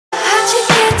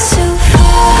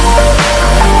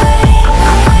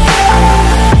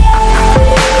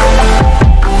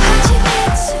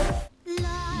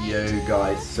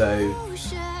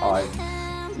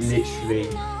literally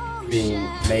been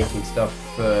making stuff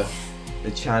for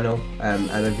the channel,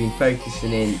 and I've been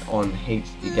focusing in on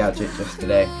HD Gadget just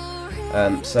today.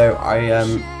 So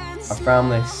I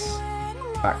found this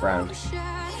background,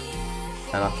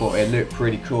 and I thought it looked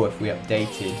pretty cool if we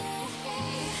updated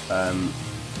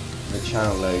the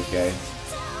channel logo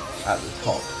at the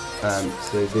top.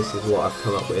 So this is what I've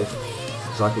come up with.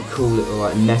 It's like a cool little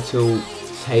like metal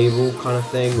table kind of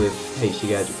thing with HD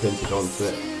Gadget printed onto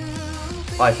it.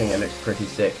 I think it looks pretty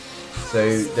sick.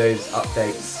 So those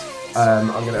updates, I'm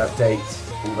going to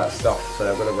update all that stuff,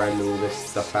 so I'm going to render all this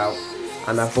stuff out.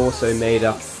 And I've also made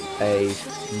up a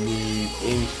new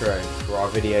intro for our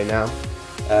video now.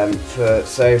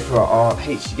 For our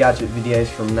HD Gadget videos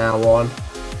from now on,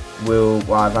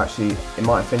 it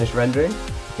might have finished rendering.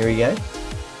 Here we go.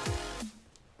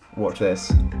 Watch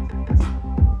this.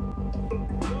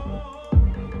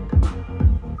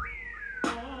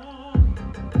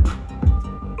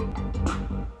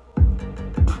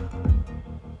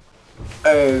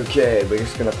 Okay, we're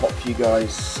just going to pop you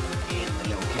guys in the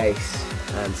little case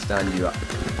and stand you up.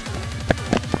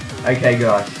 Okay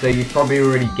guys, so you've probably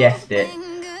already guessed it.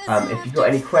 If you've got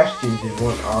any questions you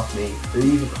want to ask me,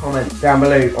 leave a comment down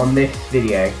below on this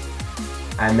video,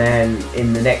 and then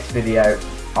in the next video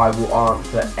I will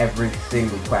answer every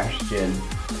single question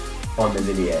on the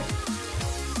video,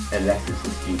 unless it's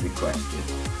a stupid question.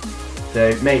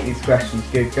 So make these questions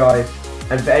good, guys.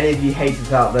 And for any of you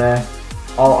haters out there,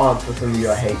 I'll answer some of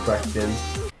your hate questions.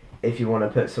 If you want to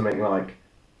put something like,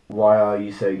 why are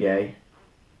you so gay?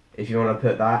 If you want to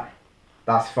put that,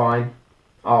 that's fine.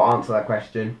 I'll answer that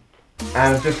question.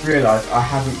 And I've just realised I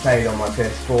haven't played on my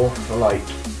PS4 for like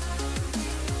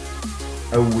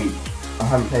a week. I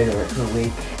haven't played on it for a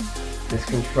week. This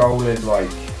controller's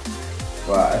like,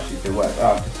 well, actually it works. Oh,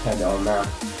 I've just turned it on now.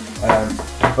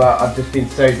 But I've just been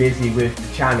so busy with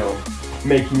the channel,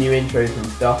 making new intros and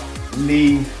stuff.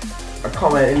 Leave a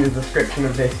comment in the description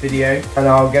of this video, and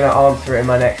I'm going to answer it in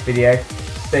my next video.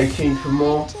 Stay tuned for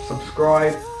more.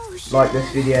 Subscribe, like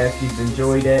this video if you've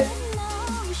enjoyed it,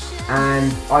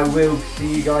 and I will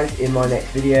see you guys in my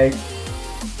next video,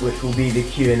 which will be the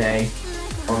Q&A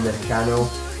on this channel,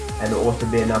 and there will also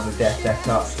be another desk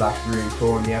setup / room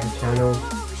tour on the other channel.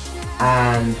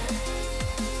 And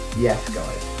yes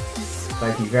guys,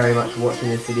 thank you very much for watching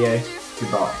this video.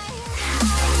 Goodbye.